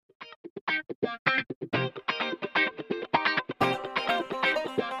What's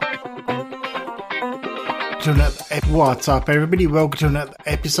up, everybody? Welcome to another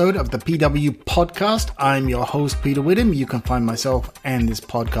episode of the PW Podcast. I'm your host, Peter Whittam. You can find myself and this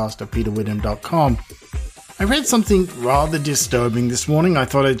podcast at peterwhittam.com. I read something rather disturbing this morning I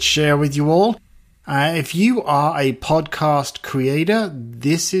thought I'd share with you all. If you are a podcast creator,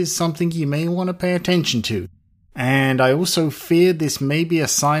 this is something you may want to pay attention to. And I also fear this may be a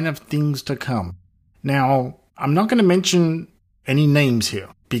sign of things to come. Now, I'm not going to mention any names here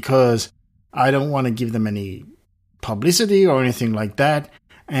because I don't want to give them any publicity or anything like that,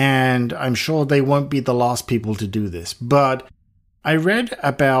 and I'm sure they won't be the last people to do this. But I read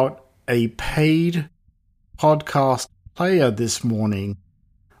about a paid podcast player this morning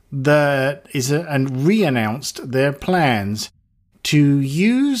that and re-announced their plans to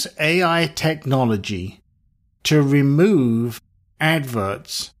use AI technology to remove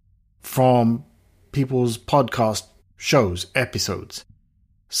adverts from people's podcast shows, episodes.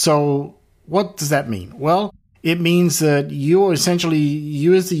 So what does that mean? Well, it means that you as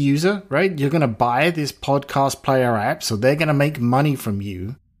the user, right? You're going to buy this podcast player app, so they're going to make money from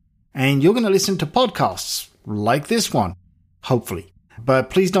you, and you're going to listen to podcasts like this one, hopefully.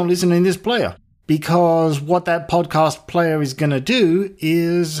 But please don't listen in this player, because what that podcast player is going to do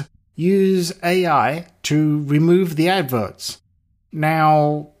is use AI to remove the adverts.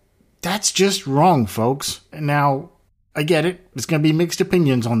 Now, that's just wrong, folks. Now, I get it. There's going to be mixed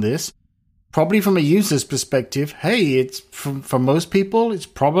opinions on this. Probably from a user's perspective, hey, it's for most people, it's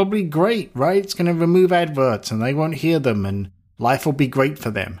probably great, right? It's going to remove adverts and they won't hear them and life will be great for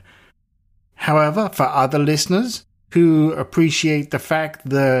them. However, for other listeners who appreciate the fact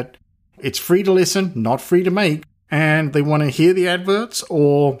that it's free to listen, not free to make, and they want to hear the adverts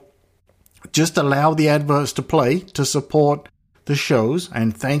or just allow the adverts to play to support the shows,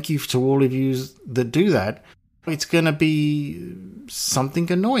 and thank you to all of you that do that, it's going to be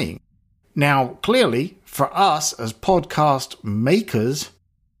something annoying. Now, clearly, for us as podcast makers,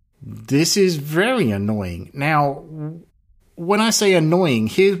 this is very annoying. Now, when I say annoying,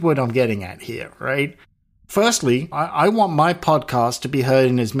 here's what I'm getting at here, right? Firstly, I want my podcast to be heard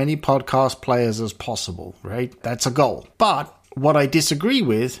in as many podcast players as possible, right? That's a goal. But what I disagree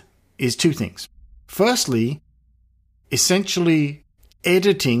with is two things. Firstly, essentially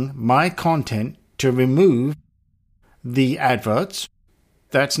editing my content to remove the adverts.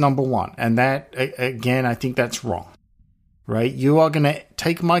 That's number one. And that, again, I think that's wrong, right? You are going to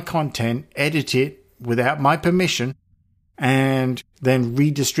take my content, edit it without my permission, and then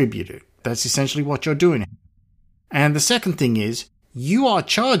redistribute it. That's essentially what you're doing. And the second thing is, you are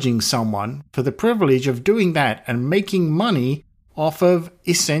charging someone for the privilege of doing that and making money off of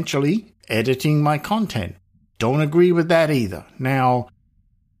essentially editing my content. Don't agree with that either. Now,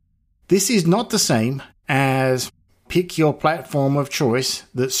 this is not the same as pick your platform of choice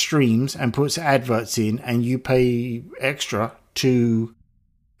that streams and puts adverts in, and you pay extra to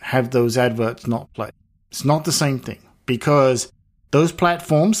have those adverts not play. It's not the same thing, because those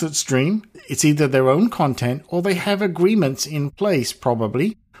platforms that stream, it's either their own content or they have agreements in place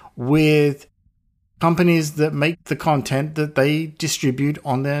probably with companies that make the content that they distribute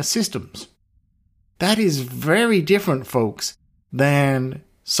on their systems. That is very different, folks, than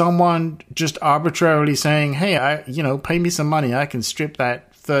someone just arbitrarily saying, hey, pay me some money. I can strip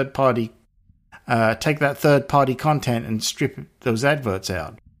that third party, take that third party content and strip those adverts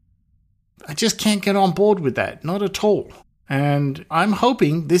out. I just can't get on board with that. Not at all. And I'm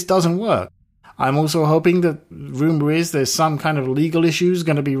hoping this doesn't work. I'm also hoping that rumor is there's some kind of legal issues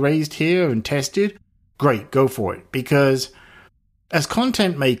going to be raised here and tested. Great, go for it. Because as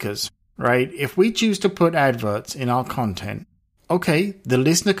content makers, right, if we choose to put adverts in our content, okay, the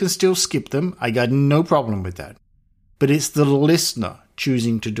listener can still skip them. I got no problem with that. But it's the listener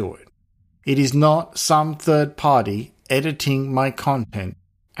choosing to do it. It is not some third party editing my content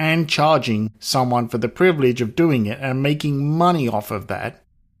and charging someone for the privilege of doing it and making money off of that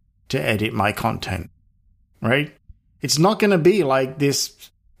to edit my content, right? It's not going to be like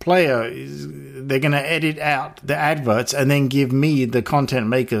this player, they're going to edit out the adverts and then give me, the content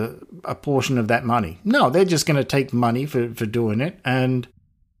maker, a portion of that money. No, they're just going to take money for doing it, and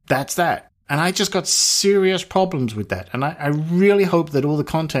that's that. And I just got serious problems with that. And I really hope that all the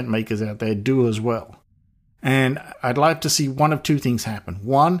content makers out there do as well. And I'd like to see one of two things happen.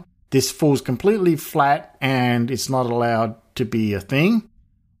 One, this falls completely flat and it's not allowed to be a thing.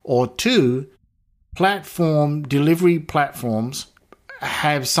 Or two, delivery platforms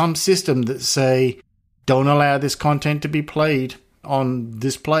have some system that say, don't allow this content to be played on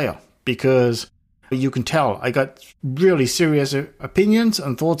this player, because you can tell I got really serious opinions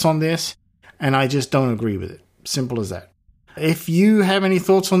and thoughts on this, and I just don't agree with it. Simple as that. If you have any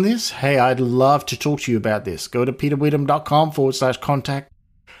thoughts on this, hey, I'd love to talk to you about this. Go to peterwitham.com/contact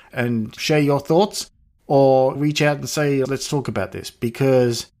and share your thoughts, or reach out and say, let's talk about this,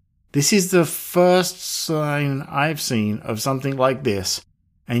 because this is the first sign I've seen of something like this.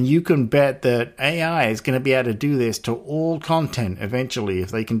 And you can bet that AI is going to be able to do this to all content eventually.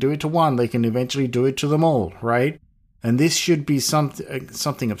 If they can do it to one, they can eventually do it to them all, right? And this should be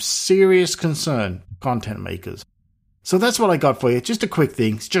something of serious concern, content makers. So that's what I got for you. Just a quick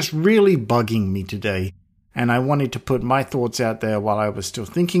thing. It's just really bugging me today. And I wanted to put my thoughts out there while I was still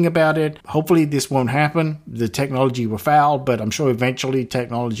thinking about it. Hopefully this won't happen. The technology will fail, but I'm sure eventually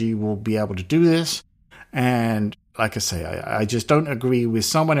technology will be able to do this. And like I say, I just don't agree with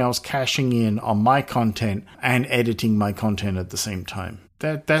someone else cashing in on my content and editing my content at the same time.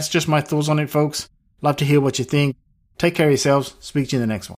 That's just my thoughts on it, folks. Love to hear what you think. Take care of yourselves. Speak to you in the next one.